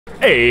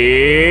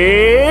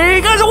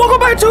Hey guys, and welcome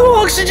back to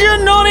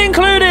Oxygen Not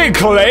Included,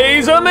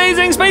 Clay's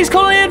Amazing Space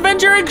Colony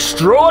Adventure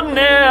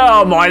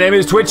Extraordinaire. My name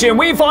is Twitchi, and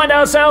we find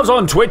ourselves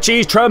on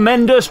Twitchi's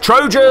Tremendous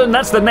Trojan.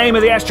 That's the name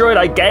of the asteroid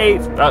I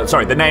gave,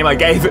 the name I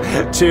gave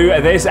to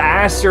this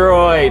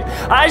asteroid.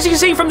 As you can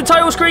see from the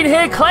title screen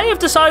here, Clay have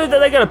decided that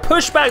they're going to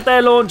push back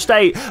their launch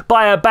date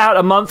by about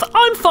a month.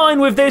 I'm fine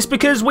with this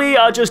because we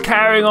are just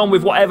carrying on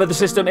with whatever the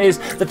system is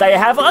that they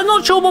have. I'm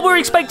not sure what we're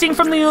expecting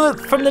from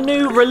the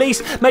new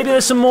release. Maybe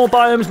there's some more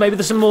biomes, maybe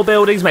there's some more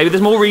buildings, maybe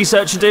there's more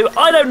research to do.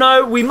 I don't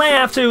know. We may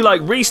have to like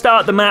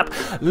restart the map.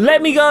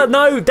 Let me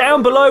know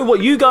down below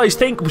what you guys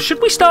think.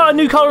 Should we start a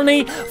new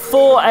colony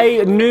for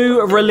a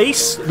new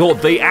release, or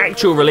the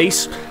actual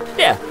release?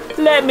 Yeah.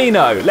 Let me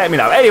know.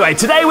 Anyway,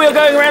 today we are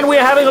going around, we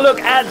are having a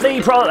look at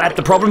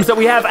the problems that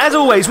we have. As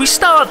always, we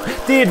start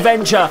the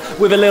adventure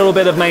with a little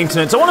bit of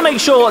maintenance. I want to make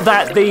sure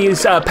that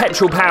these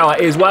petrol power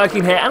is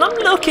working here, and I'm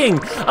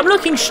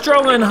looking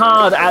strong and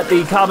hard at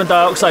the carbon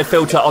dioxide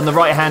filter on the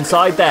right-hand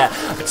side there.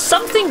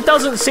 Something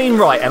doesn't seem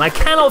right, and I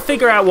cannot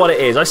figure out what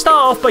it is. I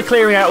start off by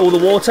clearing out all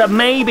the water.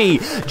 Maybe,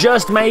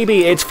 just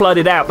maybe, it's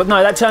flooded out, but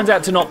no, that turns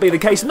out to not be the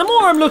case. And the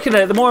more I'm looking at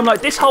it, the more I'm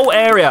like, this whole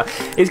area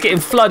is getting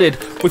flooded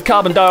with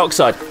carbon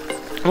dioxide.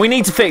 We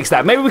need to fix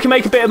that. Maybe we can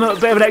make a bit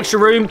of an extra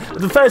room.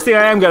 The first thing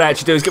I am going to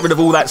actually do is get rid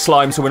of all that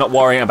slime so we're not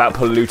worrying about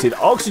polluted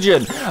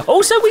oxygen.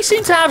 Also, we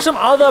seem to have some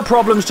other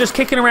problems just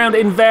kicking around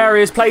in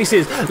various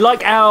places.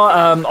 Like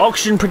our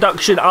oxygen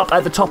production up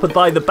at the top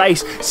by the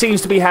base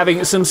seems to be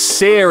having some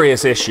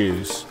serious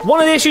issues. One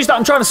of the issues that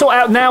I'm trying to sort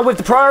out now with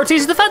the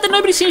priorities is the fact that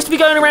nobody seems to be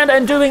going around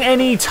and doing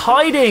any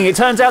tidying. It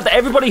turns out that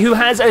everybody who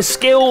has a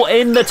skill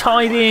in the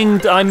tidying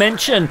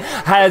dimension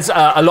has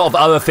a lot of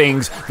other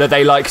things that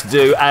they like to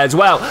do as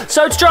well.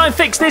 So to try and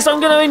fix this, I'm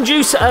going to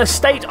induce a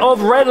state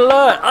of red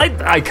alert.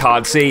 I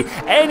can't see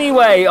any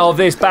way of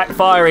this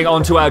backfiring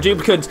onto our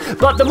duplicants,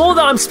 but the more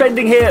that I'm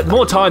spending here, the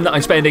more time that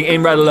I'm spending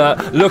in red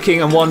alert,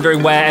 looking and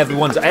wondering where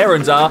everyone's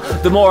errands are,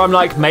 the more I'm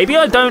like, maybe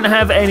I don't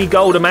have any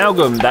gold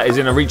amalgam that is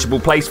in a reachable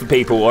place for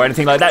people or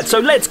anything like that. So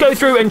let's go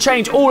through and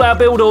change all our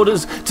build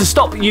orders to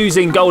stop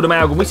using gold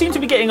amalgam. We seem to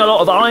be getting a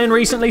lot of iron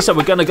recently, so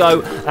we're going to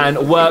go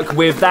and work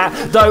with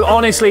that. Though,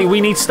 honestly,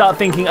 we need to start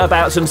thinking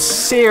about some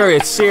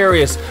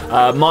serious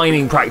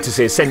mining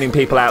practices, sending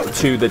people out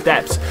to the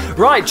depths.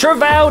 Right,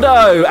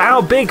 Travaldo,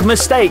 our big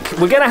mistake.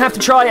 We're going to have to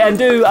try and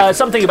do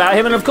something about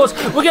him, and of course,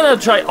 we're going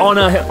to try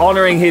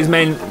honouring his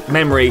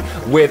memory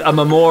with a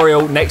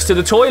memorial next to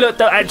the toilet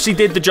that actually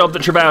did the job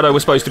that Travaldo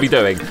was supposed to be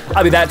doing.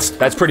 I mean,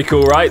 that's pretty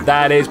cool, right?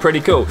 That is pretty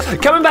cool.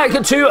 Coming back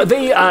to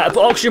the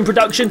oxygen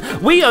production,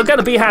 we are going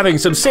to be having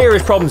some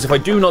serious problems if I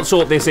do not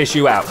sort this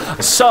issue out.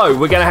 So,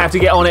 we're going to have to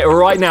get on it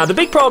right now. The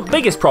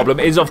biggest problem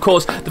is, of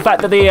course, the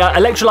fact that the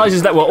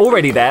electrolyzers that were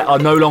already there are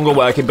no longer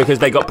working because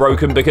they got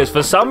broken because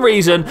for some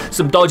reason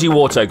some dodgy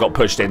water got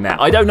pushed in there.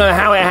 I don't know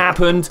how it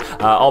happened,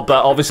 but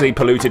obviously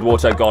polluted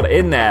water got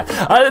in there.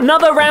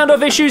 Another round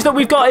of issues that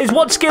we've got is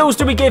what skills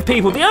do we give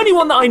people? The only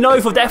one that I know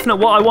for definite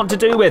what I want to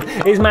do with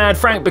is Mad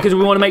Frank, because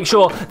we want to make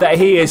sure that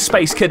he is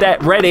Space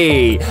Cadet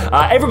ready.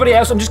 Everybody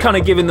else, I'm just kind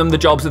of giving them the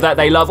jobs that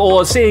they love,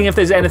 or seeing if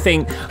there's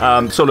anything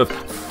sort of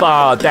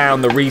far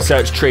down the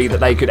research tree that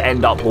they could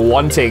end up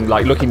wanting,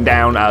 like looking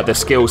down the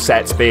skill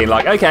sets, being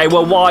like, okay,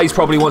 well, Wise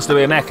probably wants to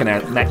be a mech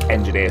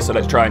engineer, so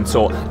let's try and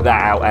sort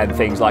that out and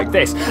things like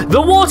this.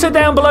 The water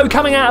down below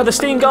coming out of the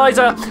steam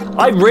geyser,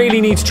 I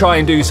really need to try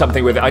and do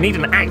something with it. I need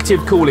an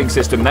active cooling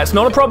system. That's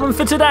not a problem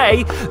for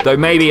today, though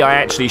maybe I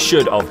actually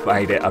should have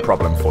made it a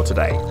problem for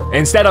today.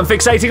 Instead, I'm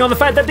fixating on the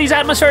fact that these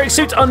atmospheric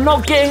suits are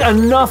not getting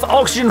enough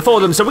oxygen for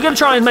them, so we're going to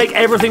try and make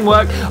everything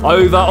work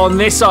over on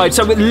this side.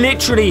 So we're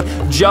literally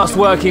just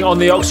working on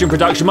the oxygen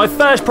production. My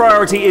first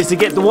priority is to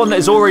get the one that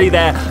is already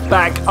there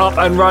back up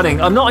and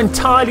running. I'm not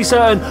entirely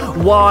certain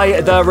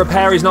why the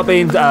repair is not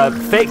being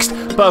fixed,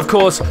 but of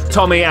course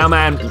Tommy, our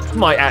man,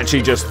 might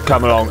actually just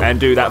come along and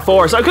do that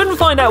for us. I couldn't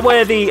find out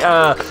where the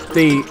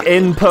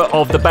input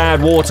of the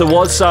bad water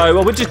was,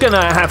 so we're just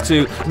gonna have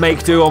to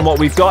make do on what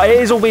we've got. It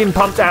is all being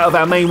pumped out of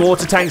our main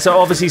water tank, so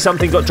obviously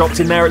something got dropped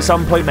in there at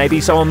some point. Maybe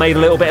someone made a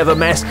little bit of a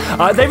mess.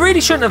 They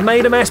really shouldn't have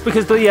made a mess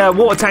because the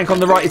water tank on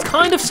the right is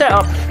kind of set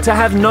up to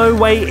have no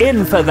way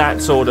in for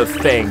that sort of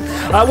thing.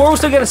 We're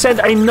also going to send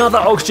another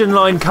oxygen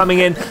line coming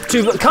in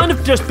to kind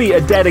of just be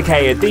a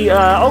dedicated. The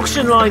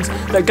oxygen lines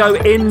that go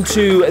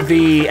into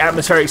the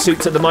atmospheric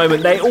suits at the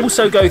moment, they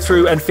also go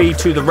through and feed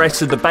to the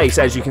rest of the base,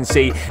 as you can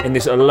see in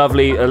this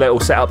lovely little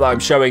setup that I'm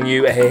showing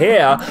you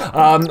here.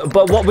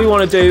 But what we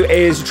want to do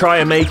is try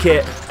and make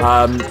it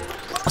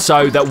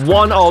so that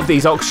one of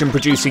these oxygen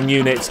producing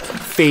units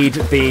feed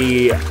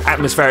the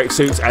atmospheric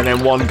suits, and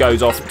then one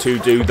goes off to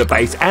do the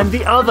base and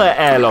the other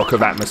airlock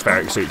of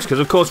atmospheric suits, because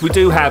of course we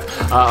do have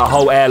a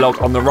whole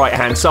airlock on the right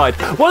hand side.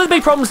 One of the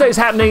big problems that is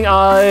happening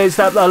is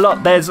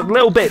that there's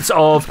little bits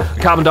of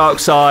carbon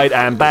dioxide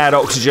and bad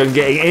oxygen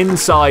getting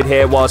inside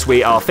here whilst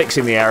we are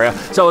fixing the area.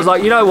 So I was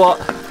like, you know what,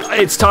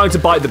 it's time to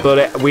bite the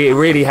bullet. We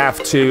really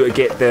have to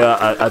get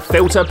a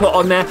filter put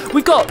on there.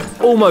 We've got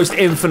almost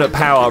infinite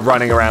power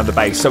running around the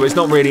base, so it's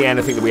not really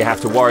anything that we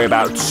have to worry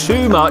about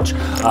too much.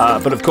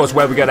 But of course,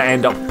 where we're going to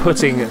end up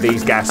putting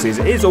these gases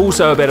is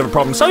also a bit of a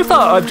problem. So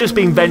far, I've just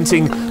been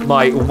venting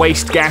my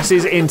waste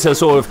gases into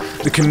sort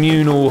of the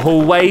communal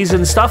hallways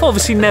and stuff.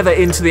 Obviously, never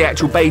into the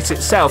actual base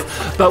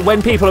itself. But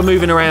when people are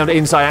moving around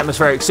inside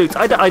atmospheric suits,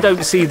 I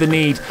don't see the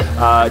need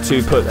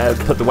to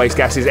put the waste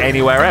gases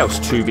anywhere else,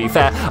 to be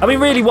fair. I mean,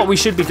 really, what we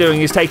should be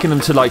doing is taking them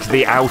to, like,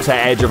 the outer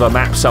edge of a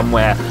map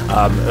somewhere.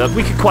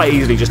 We could quite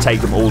easily just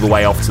take them all the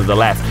way off to the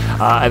left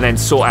and then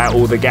sort out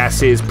all the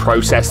gases,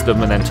 process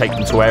them, and then take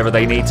them to wherever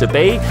they need to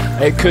be.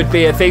 It could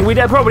be a thing. We'd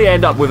probably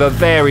end up with a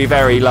very,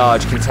 very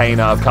large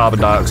container of carbon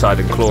dioxide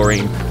and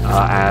chlorine,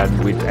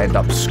 and we'd end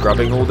up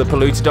scrubbing all the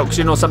polluted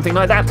oxygen or something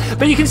like that.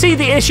 But you can see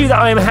the issue that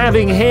I am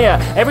having here.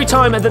 Every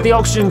time that the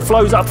oxygen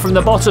flows up from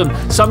the bottom,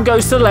 some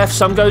goes to the left,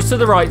 some goes to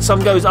the right,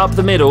 some goes up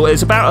the middle.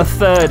 It's about a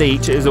third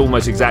each. It is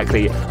almost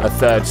exactly a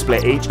third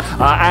split each.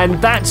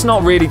 And that's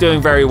not really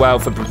doing very well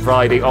for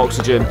providing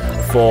oxygen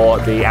for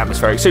the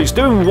atmospheric suits.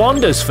 Doing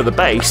wonders for the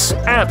base.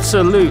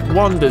 Absolute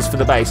wonders for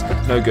the base.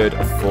 No good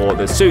for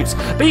the suits.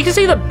 But you can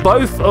see that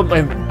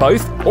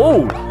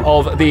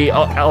all of the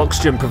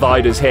oxygen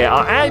providers here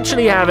are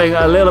actually having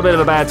a little bit of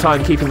a bad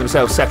time keeping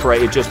themselves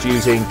separated just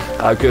using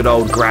good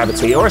old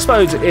gravity. Or I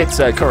suppose it's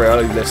a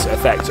Coriolis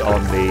effect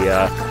on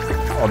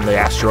the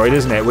asteroid,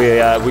 isn't it?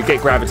 We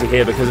get gravity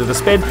here because of the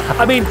spin.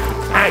 I mean,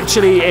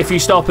 actually, if you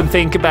stop and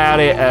think about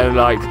it and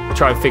like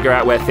try and figure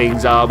out where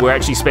things are, we're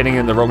actually spinning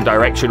in the wrong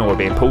direction or we're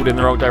being pulled in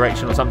the wrong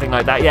direction or something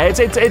like that. Yeah,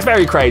 it's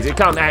very crazy. It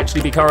can't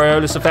actually be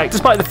Coriolis effect,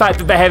 despite the fact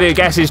that the heavier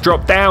gases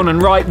drop down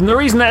and right. And the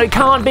reason that it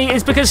can't be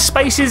is because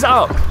space is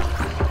up.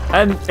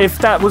 And if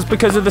that was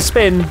because of the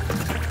spin,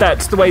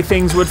 that's the way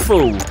things would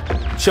fall.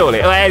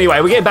 Surely.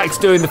 Anyway, we're getting back to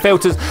doing the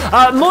filters.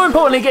 More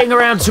importantly, getting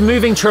around to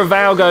moving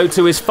Travalgo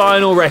to his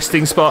final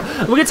resting spot.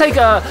 We're going to take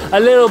a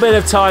little bit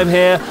of time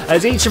here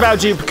as each of our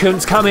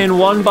duplicants come in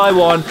one by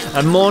one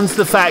and mourns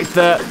the fact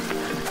that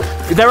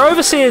their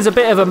overseer is a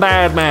bit of a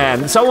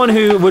madman. Someone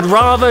who would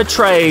rather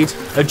trade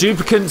a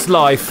duplicant's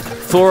life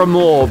for a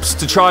morbs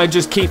to try and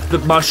just keep the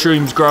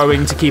mushrooms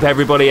growing to keep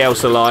everybody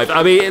else alive.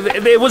 I mean,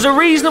 it was a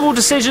reasonable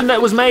decision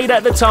that was made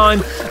at the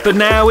time, but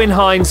now in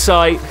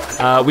hindsight,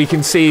 we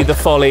can see the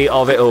folly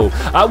of it all.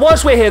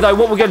 Whilst we're here, though,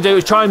 what we're going to do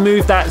is try and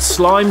move that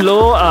slime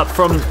lure up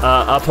from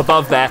up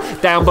above there,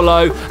 down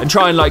below, and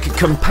try and like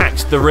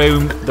compact the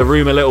room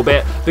a little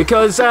bit,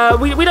 because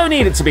we don't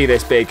need it to be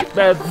this big.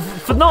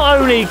 For not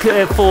only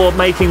for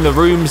making the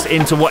rooms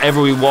into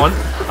whatever we want,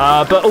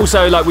 but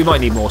also like we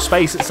might need more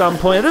space at some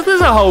point.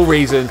 There's a whole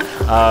reason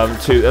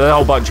a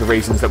whole bunch of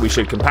reasons that we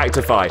should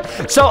compactify.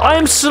 So I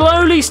am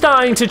slowly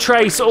starting to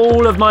trace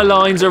all of my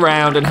lines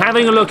around and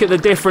having a look at the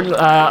different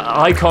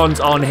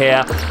icons on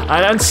here,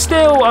 and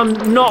still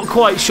I'm not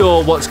quite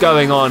sure what's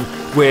going on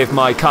with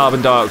my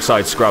carbon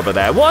dioxide scrubber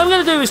there. What I'm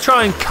going to do is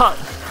try and cut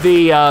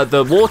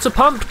the water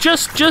pump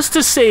just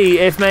to see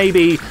if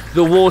maybe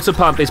the water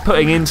pump is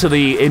putting into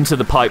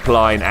the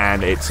pipeline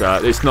and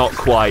it's not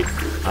quite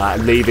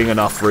leaving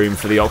enough room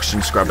for the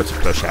oxygen scrubber to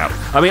push out.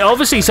 I mean,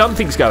 obviously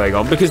something's going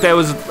on because there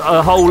was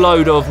a whole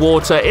load of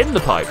water in the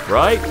pipe,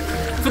 right?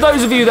 For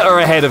those of you that are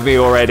ahead of me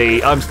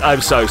already,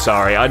 I'm so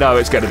sorry. I know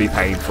it's going to be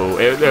painful.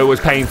 It was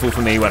painful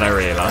for me when I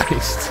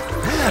realised.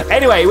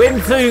 Anyway,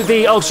 into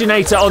the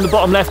oxygenator on the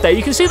bottom left there,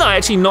 you can see that I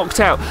actually knocked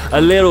out a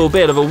little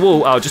bit of a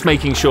wall. Oh, just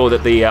making sure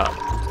that the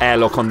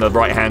airlock on the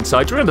right-hand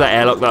side. Do you remember that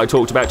airlock that I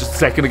talked about just a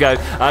second ago?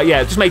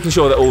 Yeah, just making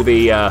sure that all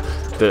the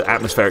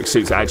atmospheric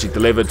suits are actually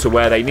delivered to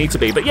where they need to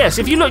be. But yes,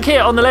 if you look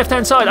here on the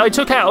left-hand side, I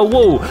took out a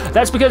wall.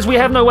 That's because we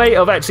have no way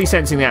of actually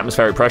sensing the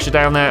atmospheric pressure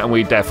down there, and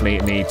we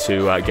definitely need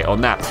to get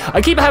on that.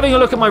 I keep having a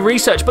look at my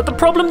research, but the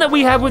problem that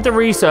we have with the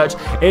research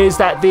is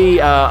that the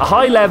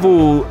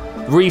high-level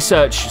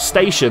research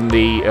station,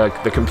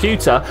 the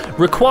computer,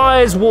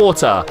 requires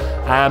water,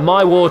 and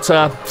my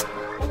water,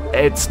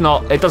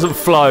 it doesn't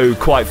flow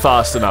quite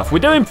fast enough. We're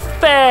doing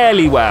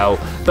fairly well,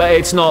 but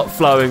it's not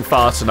flowing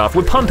fast enough.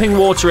 We're pumping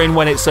water in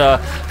when it's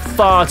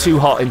far too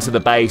hot into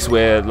the base.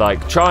 We're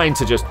like trying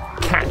to just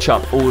catch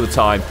up all the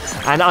time,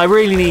 and I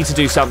really need to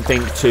do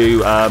something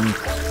to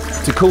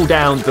cool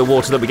down the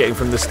water that we're getting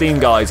from the steam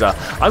geyser.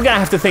 I'm going to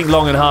have to think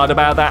long and hard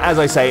about that. As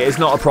I say, it's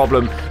not a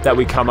problem that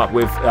we come up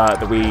with,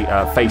 that we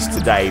face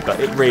today, but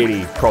it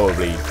really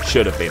probably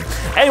should have been.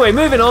 Anyway,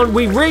 moving on,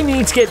 we really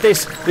need to get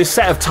this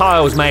set of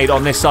tiles made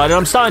on this side, and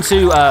I'm starting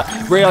to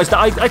realise that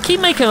I keep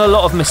making a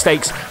lot of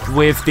mistakes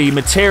with the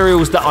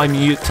materials that I'm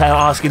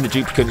asking the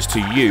duplicants to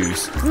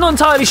use. I'm not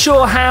entirely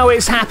sure how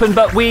it's happened,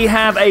 but we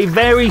have a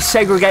very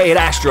segregated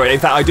asteroid. In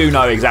fact, I do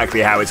know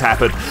exactly how it's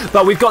happened,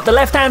 but we've got the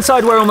left-hand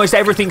side where almost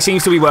everything seems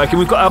seems to be working.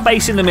 We've got our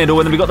base in the middle,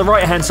 and then we've got the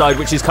right-hand side,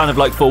 which is kind of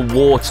like for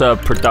water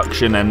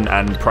production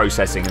and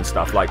processing and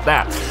stuff like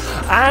that.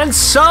 And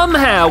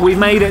somehow we've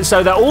made it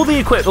so that all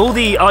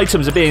the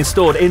items are being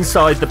stored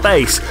inside the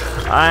base.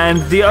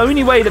 And the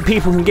only way that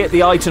people can get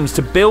the items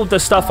to build the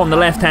stuff on the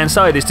left-hand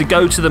side is to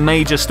go to the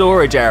major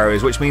storage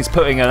areas, which means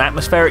putting an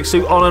atmospheric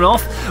suit on and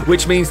off,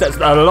 which means that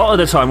a lot of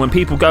the time when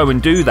people go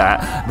and do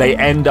that, they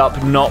end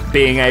up not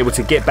being able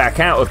to get back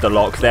out of the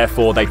lock.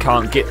 Therefore, they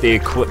can't get the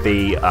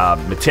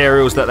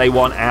materials that they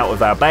want out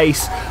of our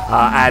base,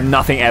 and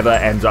nothing ever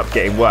ends up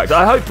getting worked.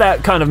 I hope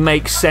that kind of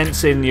makes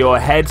sense in your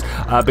head.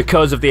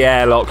 Because of the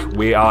airlock,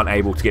 we aren't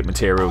able to get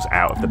materials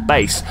out of the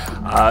base.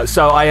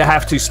 So I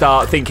have to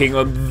start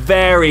thinking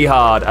very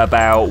hard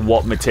about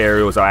what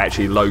materials are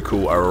actually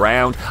local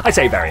around. I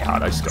say very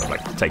hard, I just got to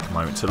like take a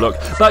moment to look.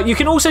 But you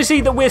can also see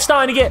that we're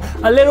starting to get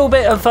a little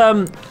bit of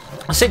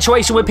a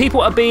situation where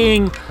people are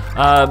being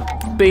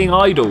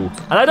idle,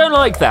 and I don't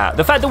like that.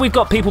 The fact that we've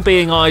got people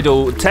being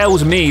idle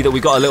tells me that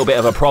we've got a little bit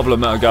of a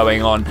problem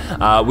going on.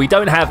 We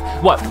don't have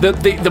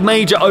the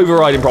major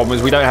overriding problem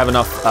is we don't have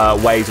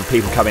enough ways of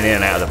people coming in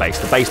and out of the base.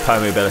 The base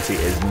permeability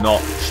is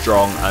not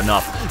strong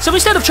enough. So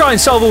instead of trying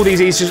to solve all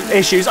these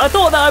issues, I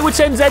thought that I would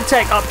send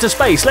ZTech up to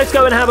space. Let's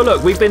go and have a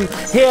look. We've been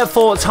here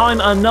for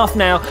time enough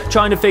now,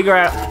 trying to figure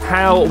out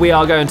how we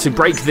are going to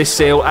break this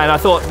seal, and I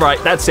thought,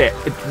 right, that's it.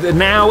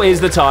 Now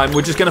is the time.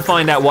 We're just going to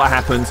find out what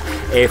happens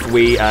if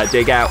we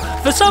dig out.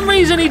 For some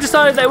reason, he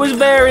decided that it was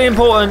very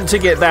important to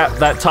get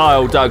that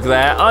tile dug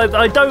there.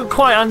 I don't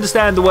quite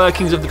understand the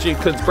workings of the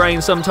duplicant's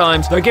brain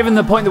sometimes. Though given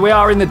the point that we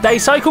are in the day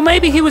cycle,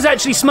 maybe he was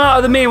actually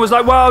smarter than me and was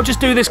like, well, I'll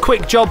just do this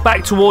quick job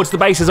back towards the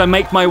base as I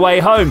make my way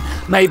home.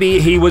 Maybe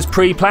he was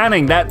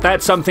pre-planning.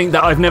 That's something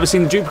that I've never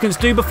seen the duplicants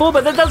do before,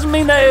 but that doesn't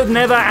mean that it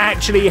never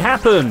actually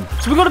happened.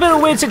 So we've got a bit of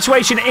a weird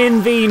situation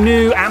in the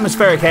new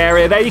atmospheric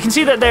area there. You can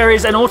see that there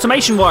is an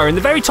automation wire in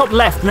the very top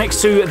left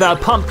next to the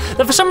pump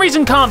that for some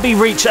reason can't be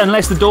reached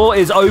unless the door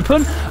is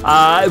open,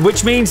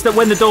 which means that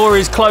when the door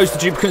is closed, the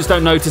duplicants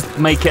don't know to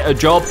make it a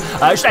job.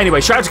 Anyway,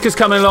 Strautica's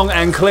coming along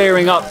and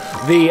clearing up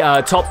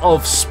the top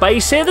of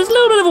space here. There's a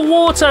little bit of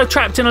water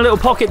trapped in a little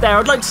pocket there.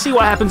 I'd like to see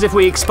what happens if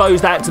we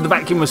expose that to the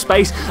vacuum of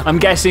space. I'm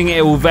guessing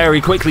it will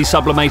very quickly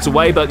sublimate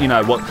away, but you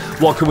know,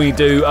 what can we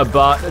do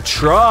but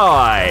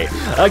try?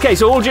 Okay,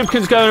 so all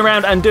duplicants going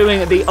around and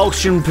doing the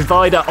oxygen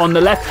provider on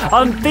the left.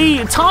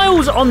 The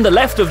tiles on the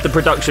left of the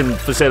production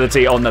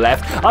facility on the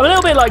left, I'm a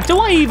little bit like, do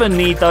I even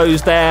need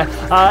those there?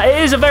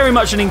 It is a very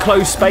much an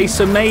enclosed space,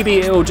 so maybe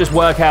it'll just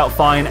work out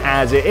fine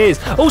as it is.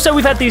 Also,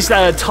 we've had these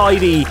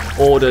tidy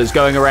orders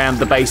going around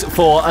the base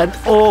for an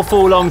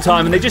awful long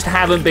time, and they just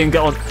haven't been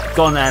gone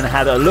and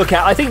had a look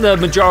at. I think the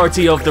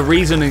majority of the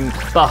reasoning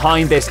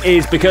behind this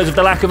is because of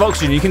the lack of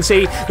oxygen. You can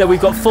see that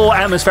we've got 4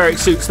 atmospheric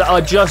suits that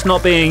are just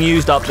not being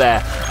used up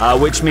there,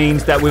 which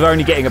means that we're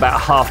only getting about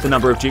half the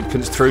number of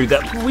duplicants through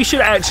that we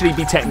should actually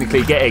be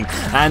technically getting,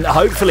 and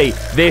hopefully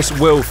this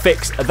will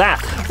fix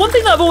that. One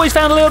thing that I've always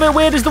found a little bit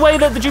weird is the way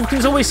that the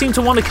duplicants always seem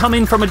to want to come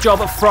in from a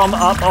job from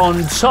up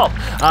on top.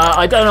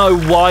 I don't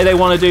know why they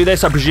want to do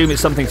this. I presume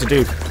it's something to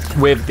do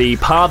with the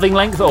pathing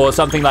length or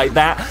something like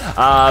that,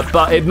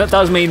 but it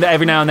does mean that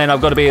every now and then I've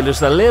got to be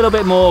just a little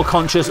bit more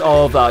conscious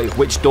of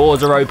which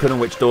doors are open and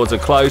which doors are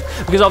closed,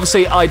 because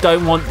obviously I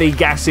don't want the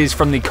gases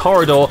from the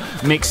corridor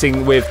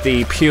mixing with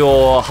the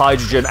pure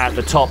hydrogen at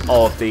the top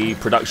of the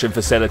production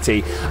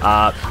facility.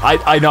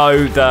 I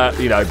know that,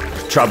 you know,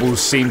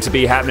 troubles seem to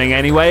be happening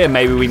anyway, and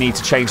maybe we need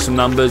to change some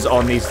numbers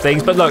on these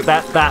things, but look,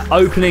 that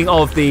opening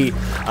of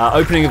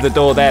the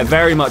door there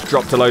very much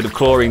dropped a load of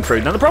chlorine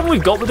through. Now the problem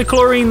we've got with the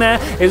chlorine there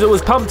is it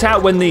was pumped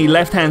out when the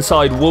left-hand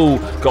side wall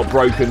got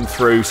broken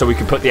through, so we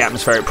could put the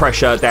atmospheric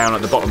pressure down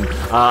at the bottom.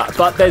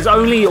 But there's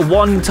only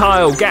one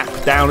tile gap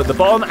down at the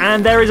bottom,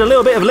 and there is a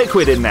little bit of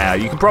liquid in there.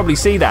 You can probably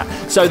see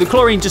that. So the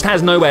chlorine just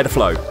has nowhere to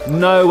flow.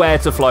 Nowhere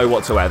to flow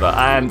whatsoever.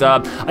 And I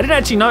didn't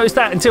actually notice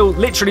that until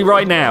literally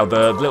right now,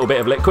 the little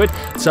bit of liquid.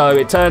 So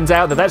it turns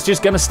out that that's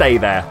just going to stay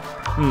there.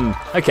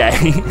 Okay.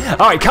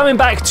 All right, coming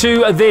back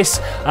to this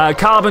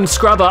carbon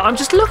scrubber, I'm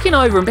just looking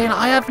over and being like,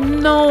 I have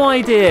no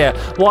idea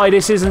why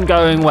this isn't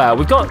going well.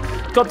 We've got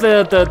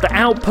the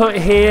output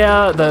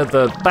here.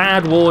 The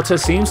bad water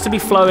seems to be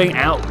flowing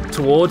out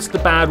towards the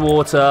bad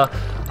water.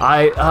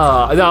 I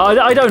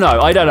don't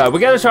know. We're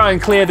going to try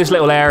and clear this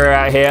little area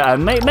out here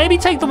and maybe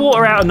take the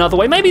water out another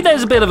way. Maybe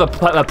there's a bit of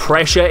a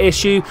pressure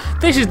issue.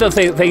 This is the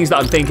things that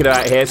I'm thinking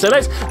about here. So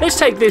let's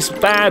take this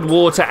bad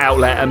water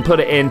outlet and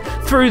put it in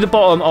through the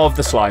bottom of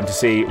the slime to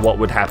see what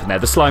would happen there.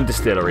 The slime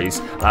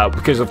distilleries,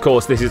 because of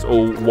course this is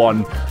all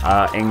one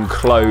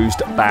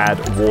enclosed bad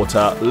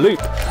water loop.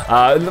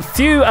 A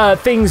few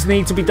things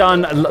need to be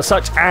done,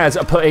 such as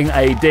putting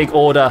a dig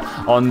order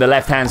on the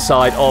left-hand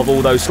side of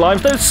all those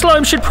slimes. Those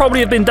slimes should probably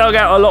have been dug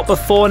out a lot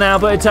before now,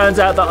 but it turns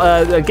out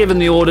that given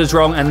the orders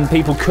wrong and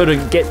people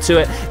couldn't get to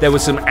it, there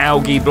was some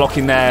algae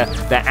blocking their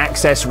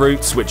access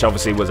routes, which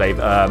obviously was a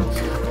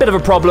bit of a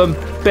problem.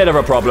 bit of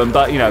a problem,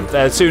 but, you know,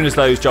 as soon as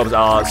those jobs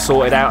are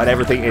sorted out and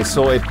everything is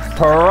sorted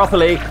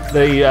properly,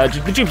 the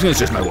duplicants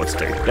just know what to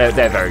do.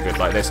 They're very good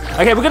like this.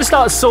 Okay, we're going to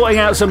start sorting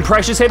out some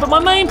pressures here, but my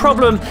main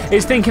problem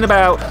is thinking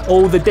about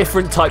all the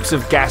different types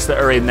of gas that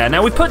are in there.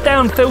 Now, we put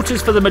down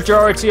filters for the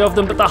majority of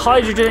them, but the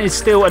hydrogen is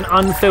still an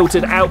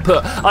unfiltered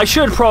output. I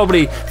should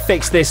probably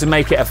fix this and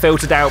make it a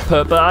filtered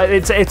output, but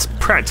it's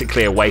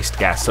practically a waste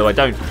gas, so I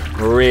don't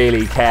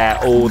really care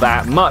all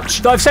that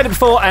much. I've said it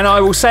before, and I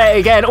will say it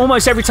again.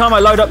 Almost every time I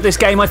load up this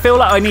game, I feel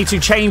like I need to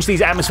change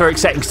these atmospheric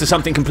settings to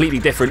something completely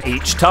different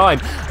each time.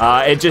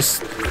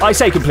 I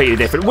say completely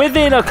different,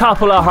 within a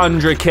couple of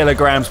 100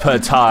 kilograms per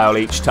tile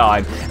each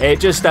time. It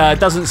just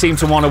doesn't seem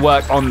to want to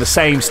work on the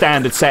same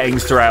standard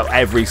settings throughout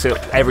every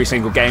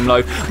single game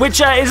load,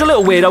 which is a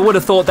little weird. I would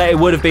have thought that it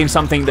would have been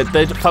something that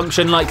did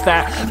function like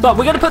that, but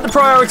we're going to put the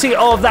priority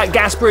of that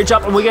gas bridge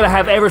up, and we're going to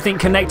have everything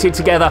connected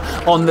together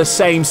on the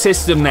same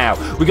system now.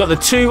 We've got the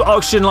 2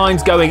 oxygen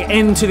lines going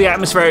into the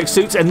atmospheric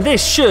suits, and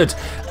this should,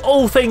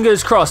 all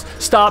fingers crossed,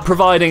 start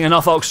providing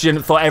enough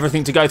oxygen for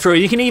everything to go through.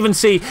 You can even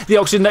see the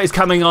oxygen that is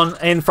coming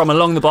in from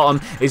along the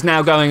bottom is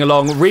now going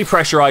along,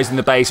 repressurizing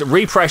the base,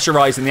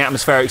 repressurizing the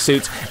atmospheric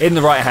suits in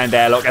the right-hand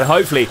airlock, and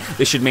hopefully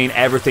this should mean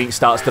everything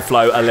starts to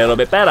flow a little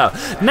bit better.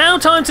 Now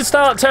time to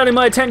start turning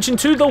my attention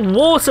to the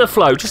water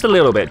flow, just a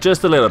little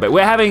bit.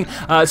 We're having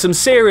some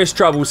serious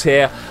troubles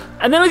here.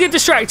 And then I get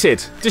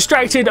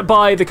distracted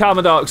by the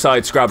carbon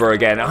dioxide scrubber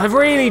again. I'm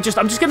just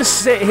going to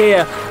sit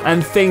here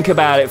and think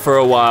about it for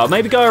a while.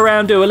 Maybe go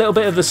around, do a little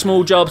bit of the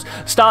small jobs,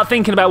 start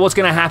thinking about what's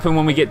going to happen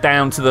when we get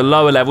down to the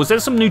lower levels.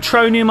 There's some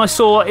neutronium I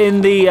saw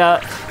in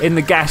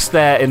the gas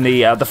there, in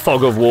the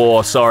fog of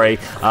war, sorry.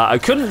 I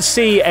couldn't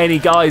see any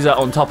geyser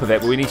on top of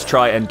it, but we need to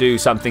try and do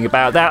something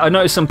about that. I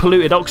noticed some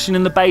polluted oxygen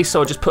in the base,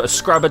 so I just put a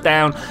scrubber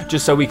down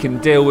just so we can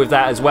deal with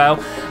that as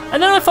well.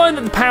 And then I find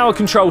that the power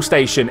control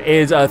station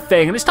is a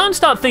thing, and it's time to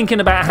start thinking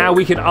about how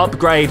we can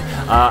upgrade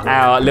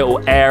our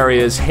little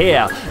areas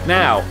here.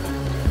 Now,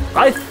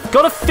 I've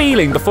got a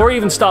feeling before I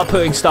even start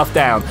putting stuff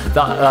down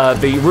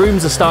that the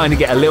rooms are starting to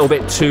get a little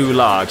bit too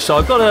large. So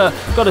I've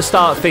got to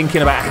start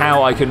thinking about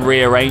how I can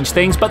rearrange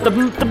things. But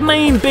the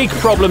main big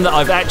problem that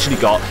I've actually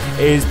got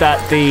is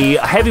that the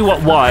heavy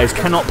watt wires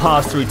cannot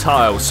pass through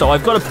tiles. So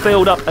I've got to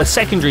build up a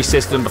secondary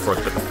system before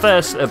I put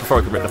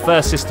the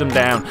first system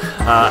down,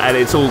 and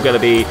it's all going to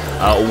be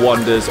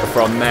wonders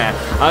from there.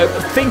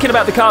 Thinking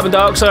about the carbon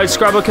dioxide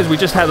scrubber, because we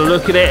just had a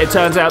look at it, it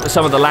turns out that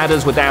some of the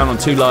ladders were down on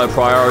too low a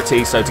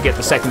priority. So to get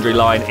the secondary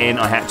line in,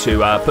 I had to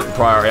put the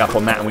priority up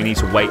on that, and we need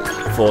to wait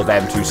for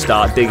them to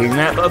start digging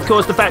that. But of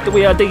course, the fact that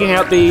we are digging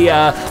out the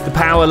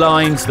power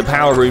lines, the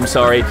power room,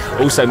 sorry,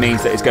 also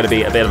means that it's going to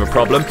be a bit of a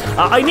problem.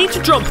 I need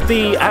to drop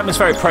the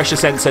atmospheric pressure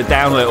sensor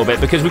down a little bit,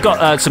 because we've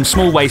got some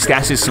small waste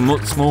gases, some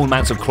small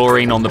amounts of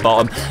chlorine on the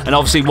bottom, and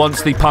obviously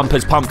once the pump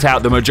has pumped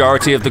out the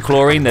majority of the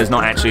chlorine, there's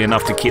not actually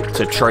enough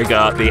to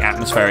trigger the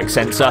atmospheric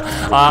sensor.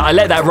 I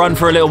let that run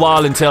for a little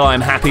while until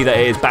I'm happy that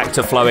it is back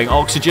to flowing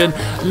oxygen.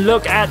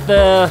 Look at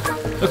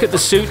the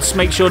suits,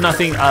 make sure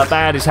nothing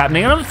bad is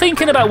happening. And I'm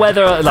thinking about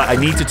whether I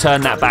need to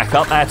turn that back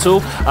up at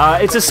all.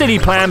 It's a silly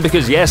plan,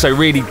 because yes, I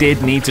really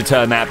did need to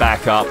turn that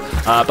back up,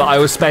 but I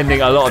was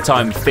spending a lot of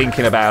time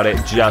thinking about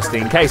it just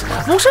in case.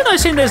 I'm also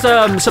noticing there's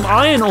some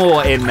iron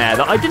ore in there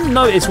that I didn't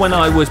notice when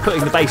I was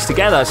putting the base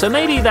together, so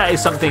maybe that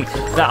is something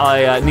that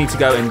I need to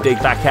go and dig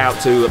back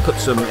out to put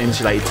some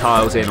insulated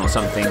tiles in or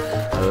something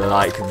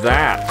like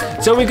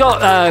that. So we've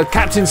got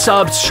Captain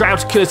Subs,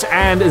 Shroudicus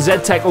and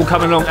Zedtech all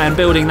coming along and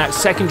building that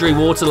secondary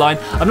water line.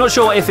 I'm not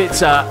sure if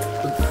it's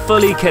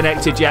fully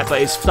connected yet,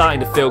 but it's starting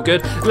to feel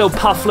good. A little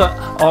pufflet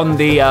on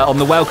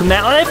the welcome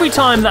there. Every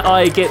time that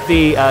I get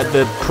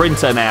the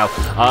printer now,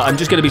 I'm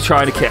just going to be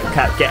trying to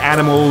get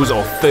animals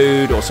or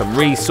food or some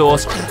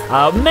resource.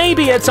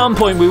 Maybe at some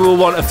point we will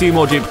want a few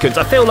more duplicants.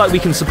 I feel like we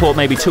can support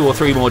maybe 2 or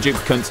 3 more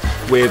duplicants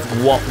with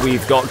what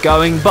we've got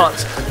going, but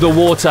the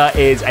water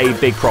is a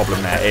big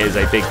problem there. It is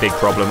a big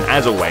problem,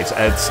 as always.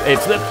 It's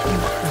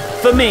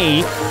for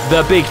me,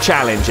 the big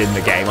challenge in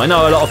the game. I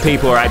know a lot of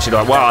people are actually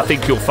like, well, I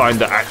think you'll find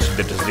that actually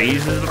the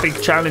disease is a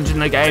big challenge in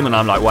the game, and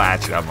I'm like, well,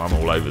 actually, I'm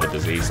all over the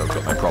disease. I've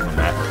got no problem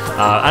there.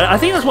 And I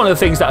think that's one of the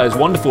things that is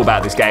wonderful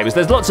about this game, is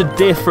there's lots of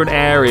different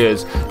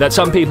areas that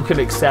some people can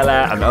excel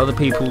at and other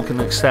people can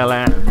excel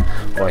at.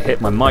 Oh, I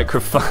hit my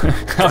microphone.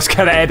 I was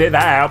going to edit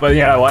that out, but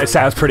you know what, it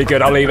sounds pretty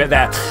good. I'll leave it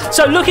there.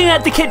 So looking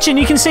at the kitchen,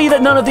 you can see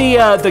that none of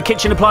the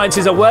kitchen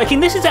appliances are working.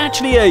 This is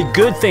actually a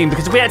good thing,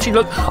 because if we actually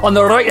look on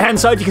the right-hand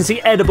side, you can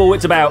see edible.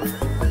 It's about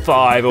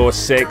 5 or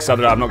 6, I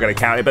don't know, I'm not going to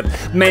count it,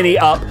 but many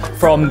up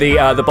from the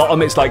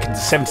bottom. It's like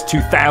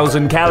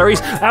 72,000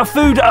 calories. Our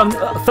food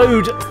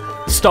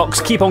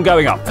stocks keep on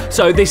going up.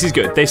 So this is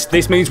good.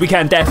 This means we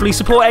can definitely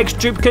support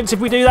extra duplicants if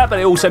we do that, but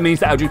it also means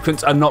that our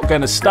duplicants are not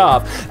going to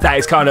starve. That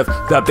is kind of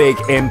the big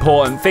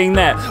important thing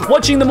there.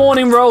 Watching the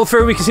morning roll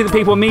through, we can see that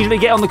people immediately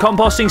get on the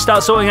composting,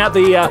 start sorting out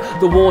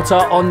the water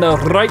on the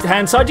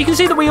right-hand side. You can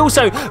see that we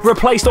also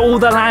replaced all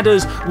the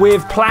ladders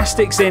with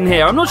plastics in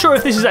here. I'm not sure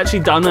if this has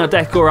actually done our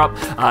decor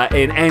up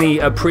in any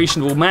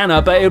appreciable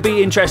manner, but it'll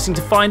be interesting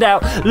to find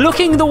out.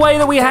 Looking the way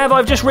that we have,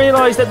 I've just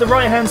realised that the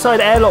right-hand side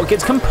airlock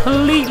gets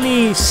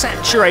completely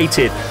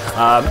saturated.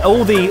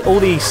 All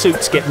the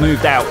suits get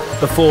moved out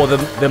before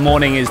the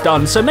morning is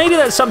done. So maybe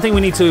that's something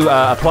we need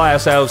to apply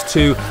ourselves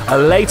to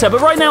later.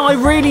 But right now, I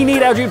really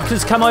need our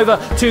duplicates to come over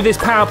to this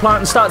power plant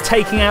and start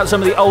taking out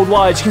some of the old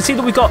wires. You can see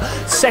that we've got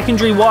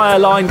secondary wire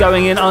line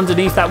going in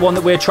underneath that one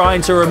that we're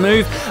trying to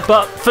remove.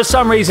 But for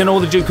some reason, all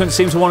the duplicates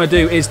seem to want to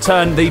do is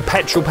turn the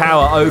petrol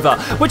power over,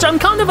 which I'm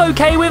kind of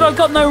okay with. I've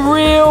got no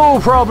real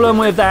problem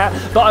with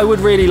that, but I would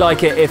really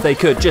like it if they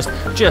could just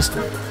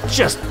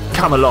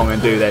come along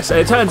and do this.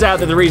 It turns out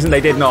that the reason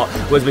they did not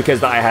was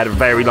because that I had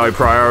very low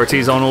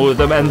priorities on all of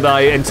them, and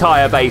my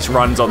entire base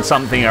runs on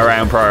something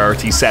around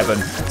priority 7.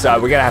 So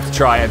we're gonna have to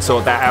try and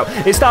sort that out.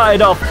 It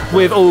started off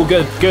with all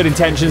good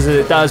intentions, as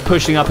it does,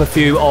 pushing up a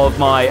few of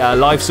my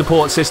life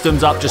support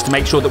systems up just to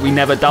make sure that we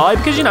never die,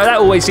 because you know that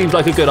always seems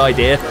like a good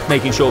idea,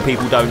 making sure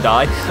people don't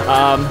die.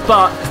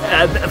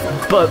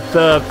 But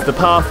the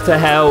path to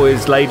hell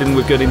is laden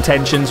with good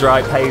intentions,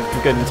 right? Paved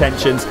with good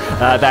intentions.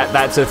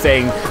 That's a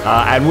thing,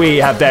 and we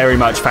have very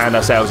much found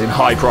ourselves in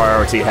high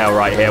priority hell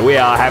right here. We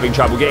are having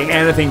trouble getting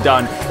anything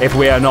done if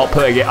we are not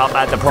putting it up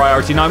at the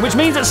priority 9, which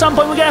means at some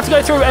point we're gonna have to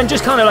go through and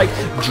just kind of like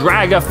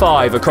drag a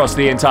 5 across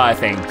the entire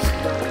thing.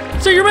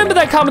 So you remember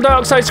that carbon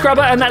dioxide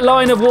scrubber and that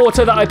line of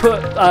water that I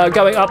put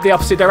going up the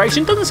opposite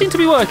direction? Doesn't seem to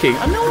be working. I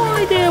have no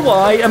idea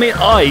why. I mean,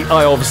 I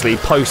obviously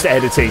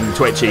post-editing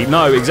Twitchy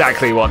know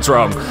exactly what's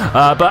wrong.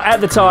 But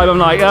at the time, I'm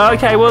like,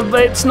 okay, well,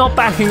 it's not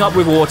backing up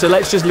with water.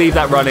 Let's just leave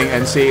that running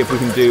and see if we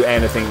can do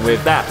anything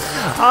with that.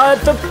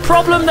 The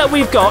problem that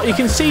we've got, you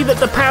can see that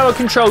the power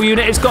control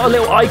unit, it's got a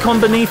little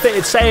icon beneath it.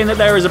 It's saying that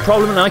there is a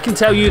problem, and I can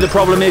tell you the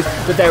problem is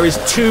that there is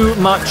too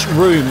much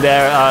room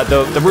there.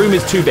 The room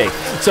is too big.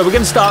 So we're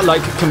going to start,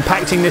 like,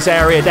 compacting this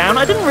area down.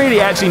 I didn't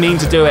really actually mean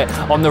to do it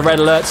on the red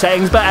alert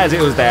settings, but as it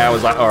was there, I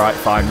was like, all right,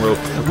 fine,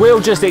 we'll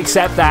just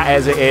accept that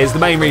as it is. The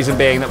main reason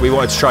being that we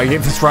wanted to try and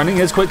get this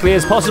running as quickly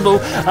as possible.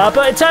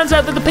 But it turns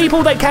out that the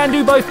people that can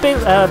do both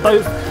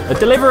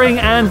delivering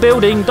and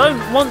building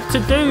don't want to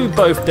do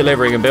both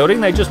delivering and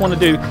building. They just want to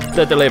do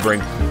the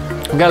delivering.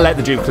 I'm going to let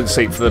the duplicates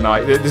sleep for the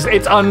night.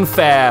 It's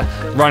unfair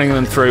running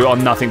them through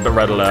on nothing but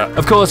red alert.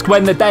 Of course,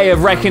 when the day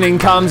of reckoning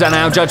comes and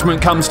our judgment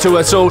comes to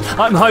us all,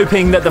 I'm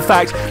hoping that the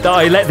fact that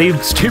I let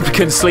these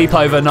duplicants sleep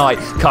overnight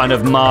kind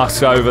of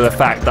masks over the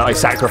fact that I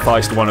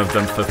sacrificed one of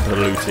them for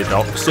polluted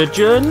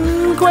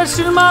oxygen,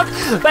 question mark.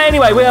 But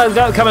anyway, we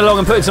are coming along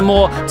and putting some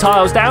more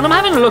tiles down. I'm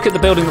having a look at the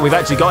building that we've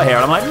actually got here,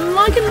 and I'm like,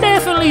 I can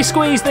definitely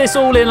squeeze this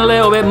all in a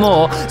little bit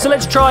more. So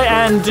let's try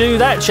and do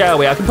that, shall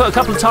we? I can put a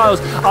couple of tiles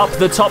up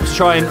the top to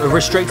try and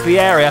restrict the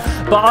area,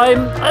 but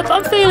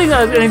I'm feeling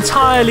that an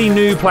entirely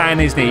new plan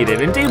is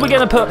needed. Indeed, we're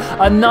going to put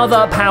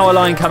another power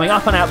line coming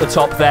up and out the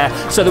top there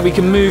so that we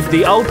can move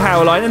the old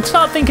power line and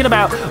start thinking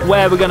about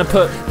where we're going to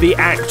put the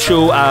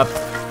actual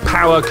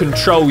power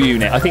control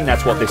unit. I think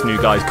that's what this new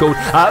guy's called.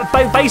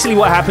 Basically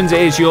what happens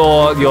is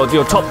your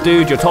top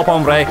dude, your top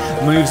hombre,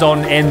 moves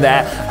on in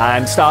there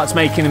and starts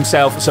making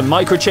himself some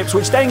microchips,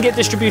 which then get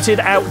distributed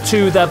out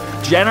to the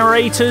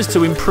generators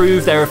to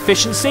improve their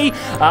efficiency.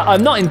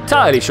 I'm not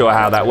entirely sure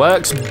how that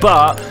works,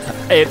 but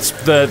it's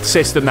the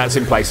system that's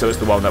in place, so it's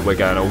the one that we're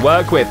going to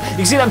work with. You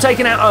can see that I'm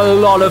taking out a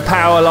lot of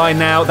power line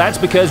now. That's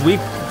because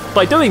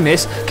by doing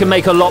this, can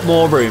make a lot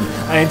more room.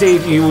 And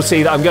indeed, you will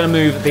see that I'm going to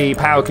move the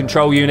power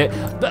control unit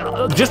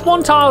just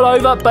one tile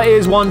over, but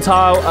is one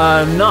tile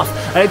enough?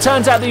 And it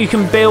turns out that you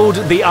can build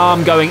the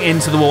arm going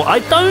into the wall. I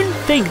don't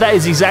think that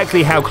is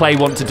exactly how Clay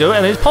want to do it,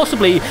 and it's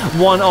possibly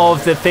one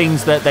of the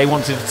things that they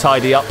wanted to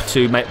tidy up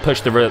to push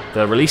the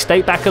release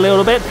date back a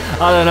little bit.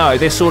 I don't know.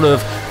 This sort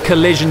of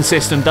collision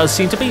system does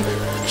seem to be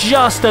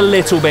just a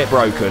little bit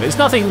broken. It's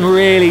nothing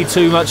really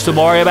too much to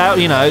worry about.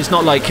 You know, it's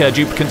not like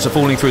duplicants are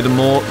falling through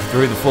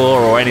the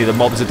floor or any of the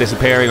mobs are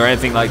disappearing or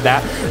anything like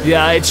that.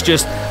 Yeah, it's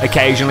just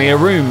occasionally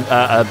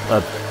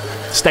a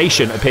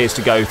station appears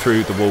to go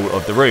through the wall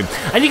of the room.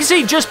 And you can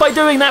see just by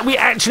doing that, we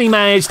actually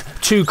managed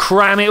to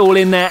cram it all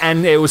in there,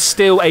 and it was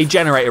still a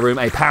generator room,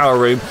 a power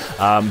room,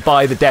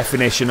 by the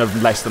definition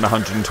of less than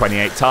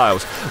 128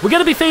 tiles. We're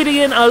going to be feeding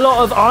in a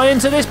lot of iron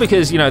to this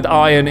because, you know, the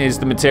iron is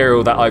the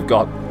material that I've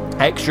got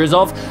extras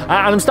of, and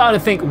I'm starting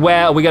to think,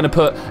 where are we going to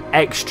put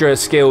extra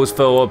skills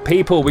for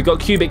people? We've got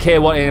Cubic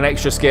here wanting an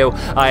extra skill.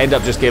 I end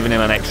up just giving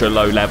him an extra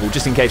low level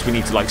just in case we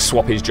need to like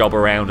swap his job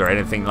around or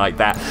anything like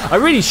that. I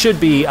really should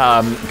be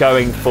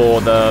going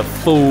for the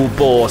full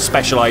bore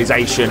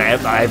specialization.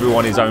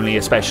 Everyone is only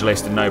a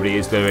specialist and nobody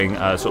is doing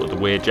sort of the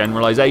weird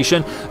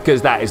generalization,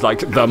 because that is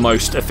like the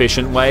most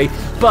efficient way.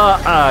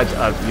 But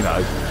you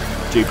know,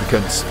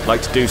 duplicants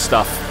like to do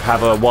stuff,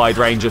 have a wide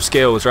range of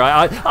skills,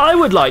 right? I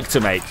would like to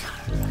make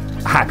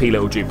happy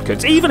little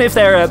duplicants, even if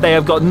they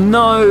have got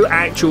no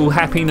actual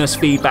happiness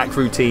feedback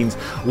routines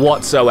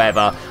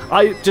whatsoever.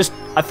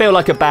 I feel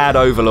like a bad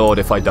overlord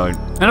if I don't.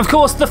 And of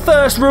course, the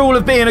first rule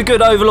of being a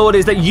good overlord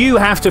is that you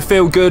have to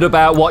feel good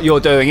about what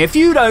you're doing. If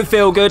you don't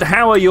feel good,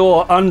 how are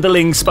your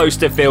underlings supposed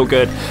to feel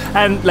good?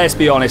 And let's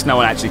be honest, no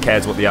one actually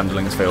cares what the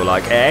underlings feel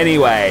like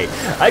anyway.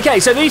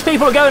 Okay, so these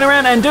people are going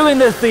around and doing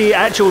the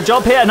actual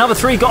job here. Another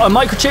 3 got a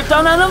microchip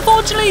done, and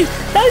unfortunately,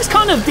 that is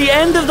kind of the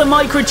end of the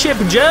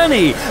microchip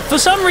journey. For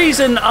some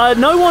reason,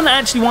 no one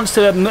actually wants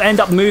to end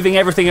up moving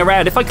everything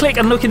around. If I click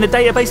and look in the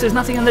database, there's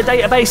nothing in the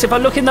database. If I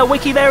look in the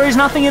wiki, there is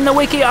nothing in the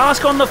wiki.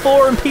 Ask on the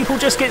forum, people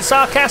just get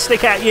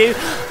sarcastic at you.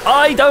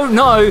 I don't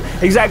know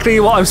exactly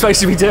what I'm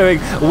supposed to be doing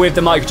with the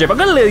microchip. I'm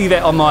going to leave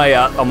it on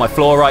my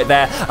floor right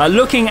there.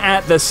 Looking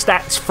at the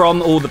stats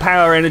from all the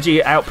power energy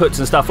outputs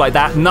and stuff like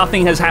that,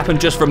 nothing has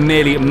happened just from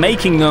merely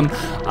making them.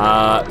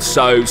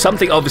 So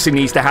something obviously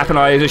needs to happen.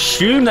 I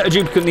assume that a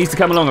duplicant needs to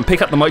come along and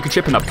pick up the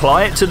microchip and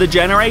apply it to the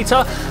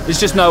generator. There's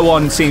just no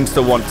one seems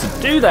to want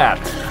to do that.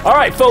 All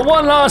right, for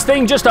one last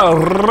thing, just to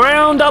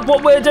round up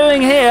what we're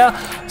doing here.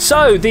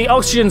 So the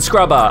oxygen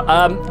scrubber,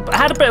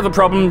 had a bit of a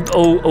problem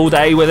all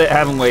day with it,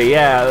 haven't we?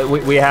 Yeah,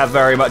 we have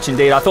very much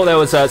indeed. I thought there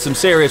was some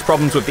serious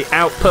problems with the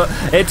output.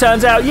 It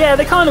turns out, yeah,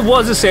 there kind of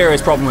was a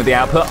serious problem with the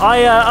output.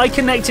 I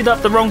connected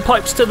up the wrong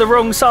pipes to the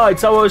wrong side,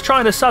 so I was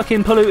trying to suck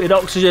in polluted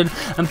oxygen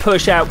and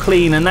push out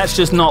clean, and that's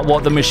just not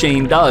what the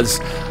machine does.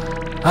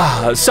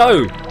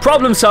 So,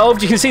 problem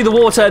solved. You can see the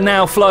water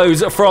now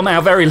flows from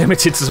our very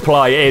limited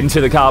supply into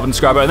the carbon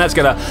scrubber, and that's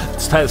going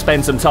to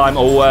spend some time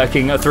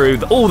working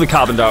through all the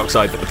carbon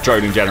dioxide that the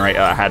petroleum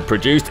generator had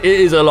produced. It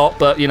is a lot,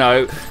 but, you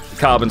know,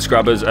 carbon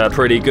scrubbers are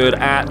pretty good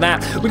at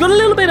that. We've got a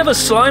little bit of a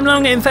slime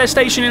lung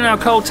infestation in our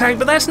cold tank,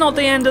 but that's not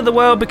the end of the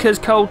world because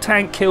cold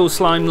tank kills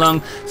slime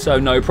lung, so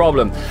no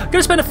problem. I'm going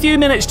to spend a few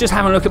minutes just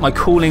having a look at my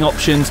cooling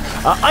options.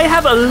 I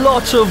have a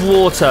lot of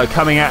water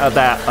coming out of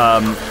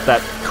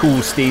that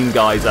cool steam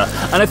geyser,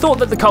 and I thought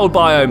that the cold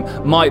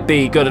biome might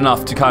be good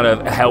enough to kind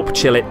of help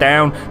chill it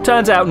down.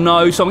 Turns out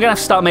no, so I'm going to have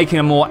to start making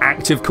a more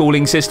active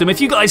cooling system. If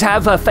you guys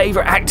have a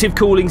favorite active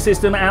cooling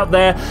system out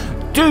there,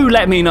 do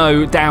let me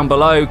know down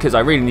below, because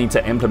I really need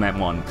to implement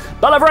one.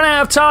 But I've run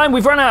out of time,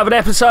 we've run out of an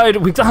episode,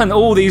 we've done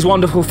all these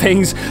wonderful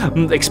things,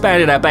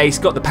 expanded our base,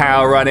 got the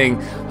power running.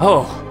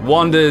 Oh,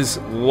 wonders,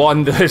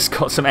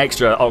 got some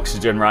extra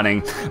oxygen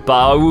running.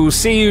 But I will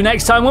see you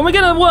next time when we're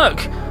going to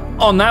work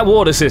on that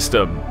water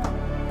system.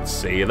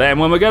 See you then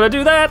when we're going to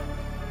do that.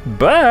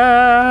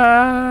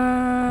 Bye!